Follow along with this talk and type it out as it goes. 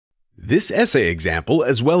This essay example,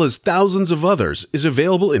 as well as thousands of others, is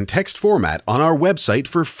available in text format on our website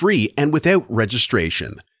for free and without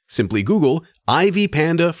registration. Simply Google Ivy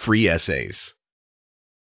Panda Free Essays.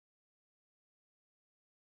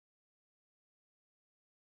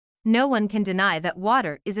 No one can deny that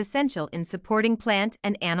water is essential in supporting plant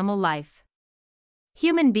and animal life.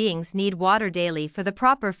 Human beings need water daily for the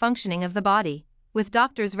proper functioning of the body, with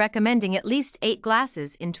doctors recommending at least 8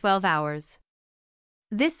 glasses in 12 hours.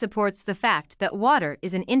 This supports the fact that water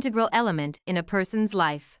is an integral element in a person's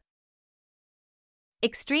life.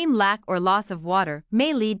 Extreme lack or loss of water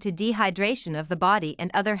may lead to dehydration of the body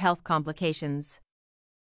and other health complications.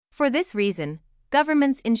 For this reason,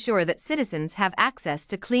 governments ensure that citizens have access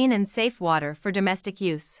to clean and safe water for domestic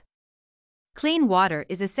use. Clean water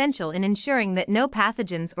is essential in ensuring that no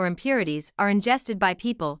pathogens or impurities are ingested by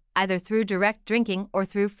people, either through direct drinking or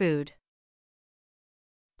through food.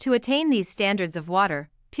 To attain these standards of water,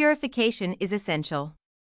 purification is essential.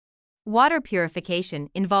 Water purification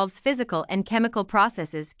involves physical and chemical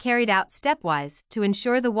processes carried out stepwise to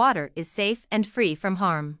ensure the water is safe and free from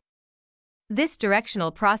harm. This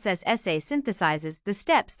directional process essay synthesizes the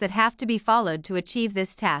steps that have to be followed to achieve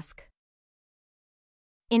this task.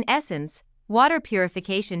 In essence, water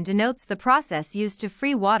purification denotes the process used to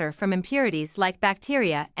free water from impurities like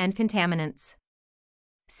bacteria and contaminants.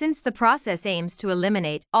 Since the process aims to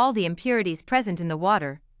eliminate all the impurities present in the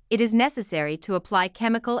water, it is necessary to apply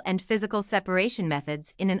chemical and physical separation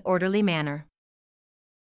methods in an orderly manner.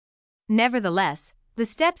 Nevertheless, the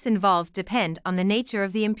steps involved depend on the nature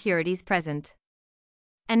of the impurities present.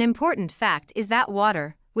 An important fact is that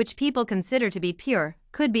water, which people consider to be pure,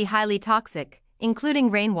 could be highly toxic, including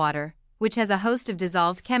rainwater, which has a host of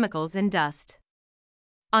dissolved chemicals and dust.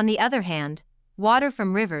 On the other hand, water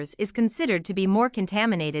from rivers is considered to be more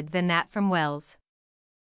contaminated than that from wells.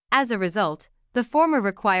 As a result, the former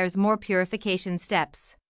requires more purification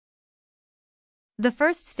steps. The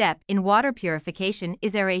first step in water purification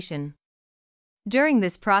is aeration. During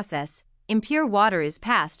this process, impure water is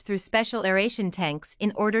passed through special aeration tanks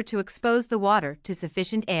in order to expose the water to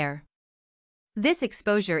sufficient air. This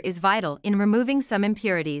exposure is vital in removing some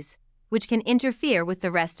impurities, which can interfere with the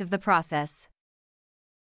rest of the process.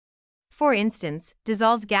 For instance,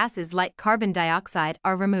 dissolved gases like carbon dioxide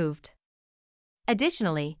are removed.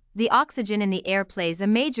 Additionally, the oxygen in the air plays a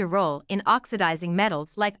major role in oxidizing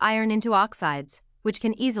metals like iron into oxides, which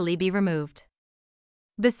can easily be removed.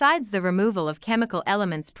 Besides the removal of chemical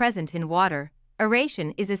elements present in water,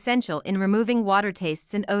 aeration is essential in removing water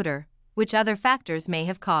tastes and odor, which other factors may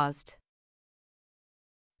have caused.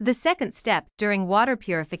 The second step during water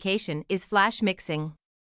purification is flash mixing.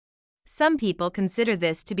 Some people consider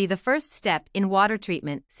this to be the first step in water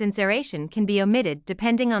treatment since aeration can be omitted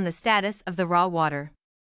depending on the status of the raw water.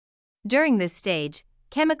 During this stage,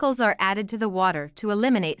 chemicals are added to the water to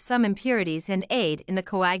eliminate some impurities and aid in the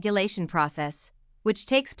coagulation process, which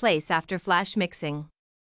takes place after flash mixing.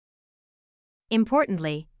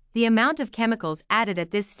 Importantly, the amount of chemicals added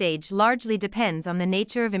at this stage largely depends on the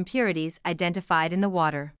nature of impurities identified in the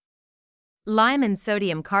water. Lime and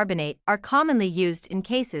sodium carbonate are commonly used in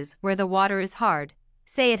cases where the water is hard,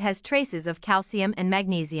 say it has traces of calcium and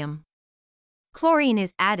magnesium. Chlorine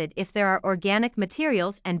is added if there are organic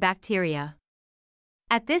materials and bacteria.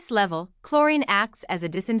 At this level, chlorine acts as a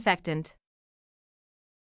disinfectant.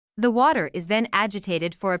 The water is then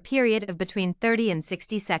agitated for a period of between 30 and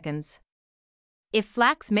 60 seconds. If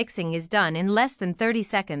flash mixing is done in less than 30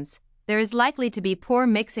 seconds, there is likely to be poor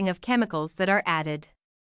mixing of chemicals that are added.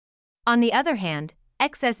 On the other hand,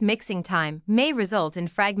 excess mixing time may result in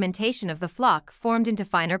fragmentation of the flock formed into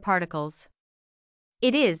finer particles.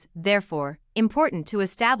 It is, therefore, important to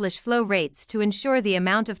establish flow rates to ensure the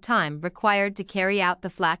amount of time required to carry out the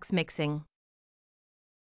flash mixing.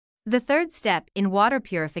 The third step in water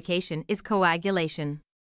purification is coagulation.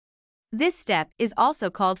 This step is also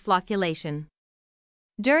called flocculation.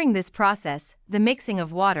 During this process, the mixing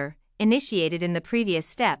of water, initiated in the previous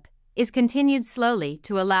step, is continued slowly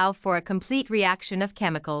to allow for a complete reaction of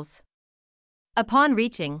chemicals. Upon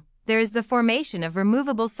reaching, there is the formation of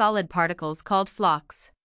removable solid particles called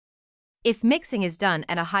flocks. If mixing is done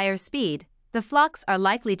at a higher speed, the flocks are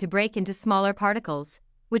likely to break into smaller particles,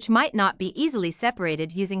 which might not be easily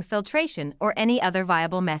separated using filtration or any other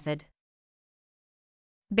viable method.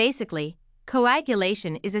 Basically,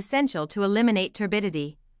 coagulation is essential to eliminate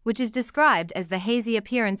turbidity, which is described as the hazy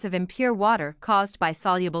appearance of impure water caused by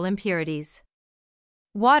soluble impurities.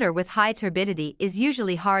 Water with high turbidity is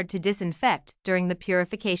usually hard to disinfect during the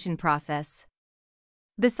purification process.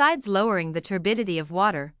 Besides lowering the turbidity of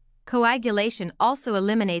water, coagulation also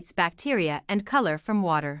eliminates bacteria and color from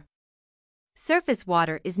water. Surface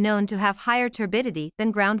water is known to have higher turbidity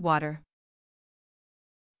than groundwater.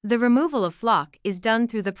 The removal of floc is done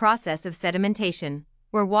through the process of sedimentation,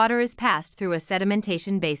 where water is passed through a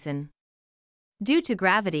sedimentation basin. Due to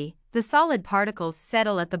gravity, the solid particles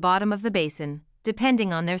settle at the bottom of the basin,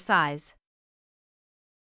 depending on their size.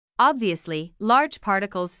 Obviously, large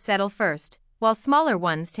particles settle first, while smaller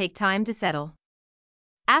ones take time to settle.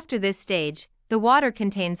 After this stage, the water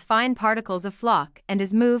contains fine particles of floc and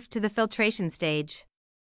is moved to the filtration stage.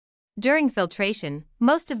 During filtration,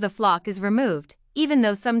 most of the floc is removed, even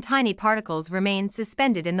though some tiny particles remain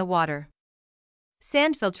suspended in the water.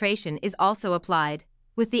 Sand filtration is also applied,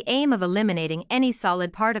 with the aim of eliminating any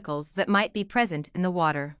solid particles that might be present in the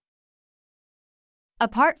water.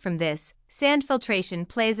 Apart from this, sand filtration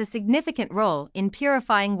plays a significant role in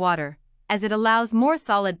purifying water, as it allows more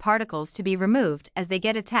solid particles to be removed as they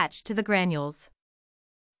get attached to the granules.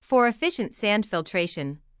 For efficient sand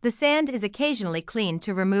filtration, the sand is occasionally cleaned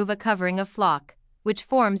to remove a covering of floc, which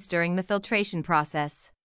forms during the filtration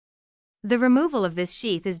process. The removal of this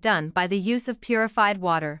sheath is done by the use of purified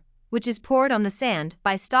water, which is poured on the sand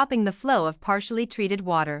by stopping the flow of partially treated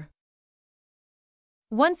water.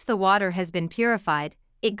 Once the water has been purified,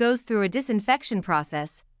 it goes through a disinfection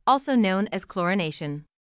process, also known as chlorination.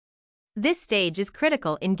 This stage is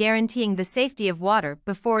critical in guaranteeing the safety of water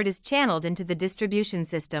before it is channeled into the distribution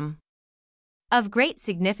system. Of great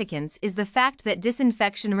significance is the fact that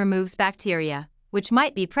disinfection removes bacteria, which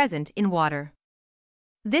might be present in water.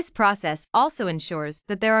 This process also ensures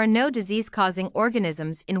that there are no disease-causing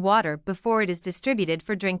organisms in water before it is distributed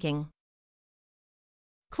for drinking.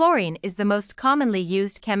 Chlorine is the most commonly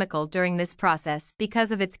used chemical during this process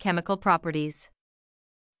because of its chemical properties.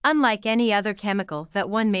 Unlike any other chemical that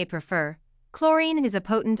one may prefer, chlorine is a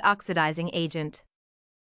potent oxidizing agent.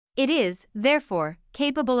 It is, therefore,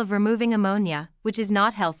 capable of removing ammonia, which is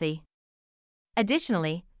not healthy.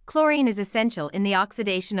 Additionally, chlorine is essential in the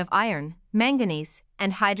oxidation of iron, manganese,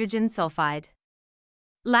 and hydrogen sulfide.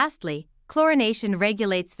 Lastly, chlorination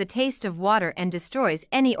regulates the taste of water and destroys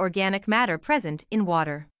any organic matter present in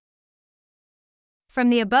water. From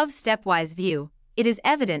the above stepwise view, it is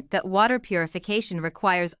evident that water purification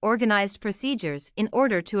requires organized procedures in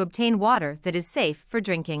order to obtain water that is safe for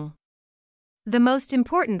drinking. The most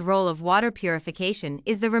important role of water purification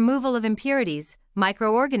is the removal of impurities,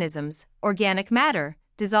 microorganisms, organic matter,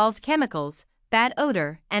 dissolved chemicals, bad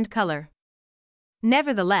odor, and color.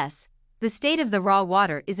 Nevertheless, the state of the raw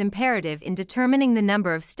water is imperative in determining the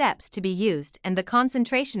number of steps to be used and the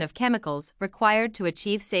concentration of chemicals required to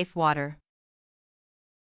achieve safe water.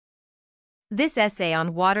 This essay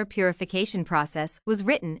on water purification process was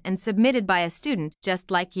written and submitted by a student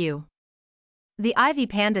just like you. The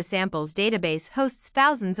IVPanda samples database hosts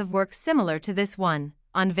thousands of works similar to this one,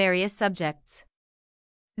 on various subjects.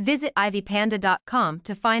 Visit ivpanda.com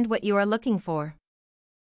to find what you are looking for.